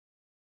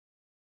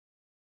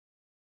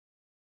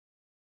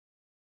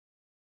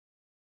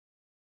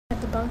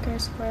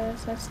bunkers for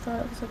this. I just thought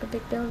it was like a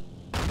big building.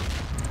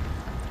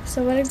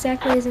 So what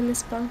exactly is in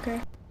this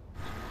bunker?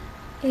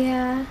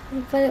 Yeah,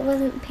 but it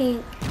wasn't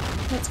pink.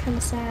 That's kind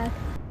of sad.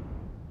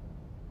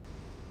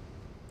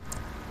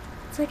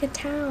 It's like a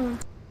town.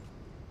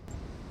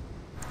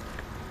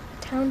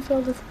 A town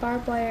filled with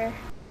barbed wire.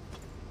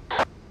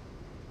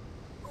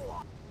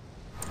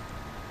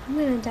 I'm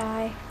gonna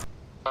die.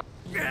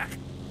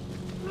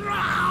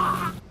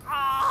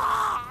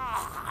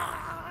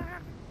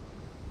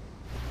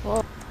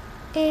 Whoa.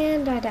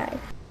 And I died.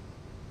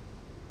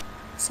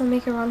 So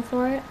make a run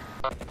for it.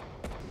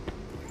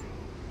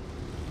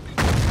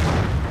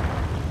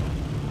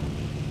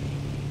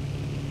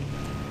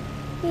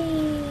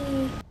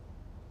 Whee!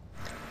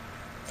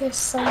 There's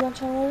so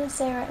much I want to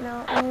say right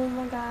now. Oh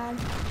my god.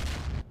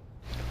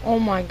 Oh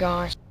my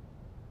gosh.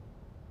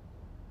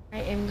 I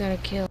am gonna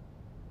kill.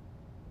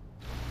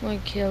 I'm gonna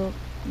kill.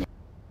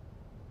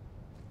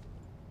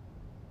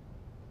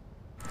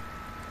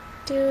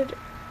 Dude,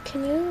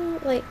 can you,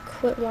 like,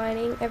 quit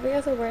whining? Every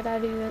other word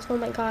out of you is, oh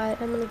my god,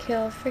 I'm gonna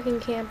kill a freaking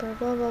camper,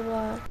 blah blah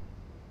blah.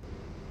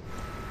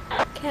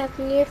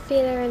 Captain, your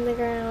feet are in the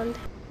ground.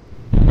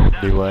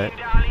 Do what?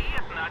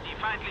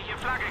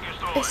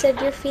 I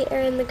said your feet are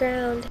in the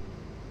ground.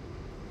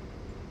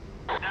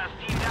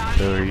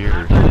 So are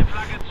yours.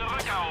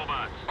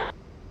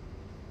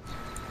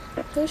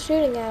 Who's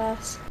shooting at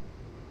us?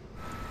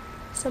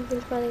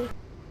 Something funny.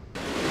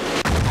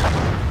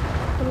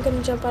 I'm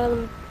gonna jump out of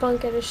the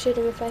bunker to shoot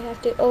him if I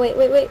have to. Oh wait,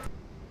 wait, wait.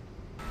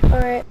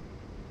 Alright.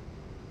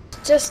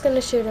 Just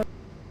gonna shoot him.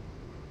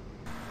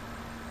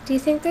 Do you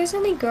think there's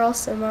any girl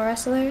sumo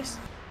wrestlers?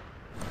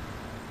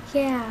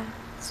 Yeah,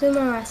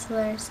 sumo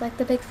wrestlers, like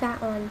the big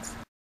fat ones.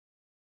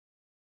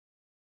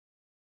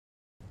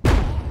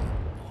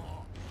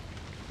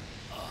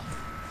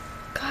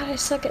 God, I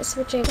suck at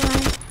switching.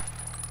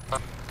 Why?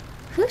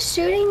 Who's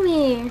shooting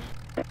me?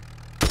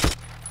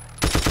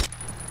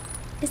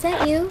 Is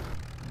that you?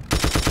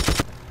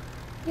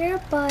 You're a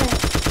butt.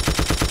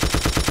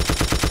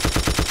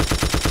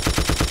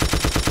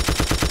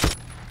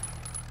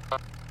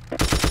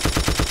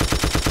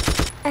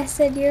 I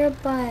said you're a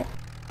butt.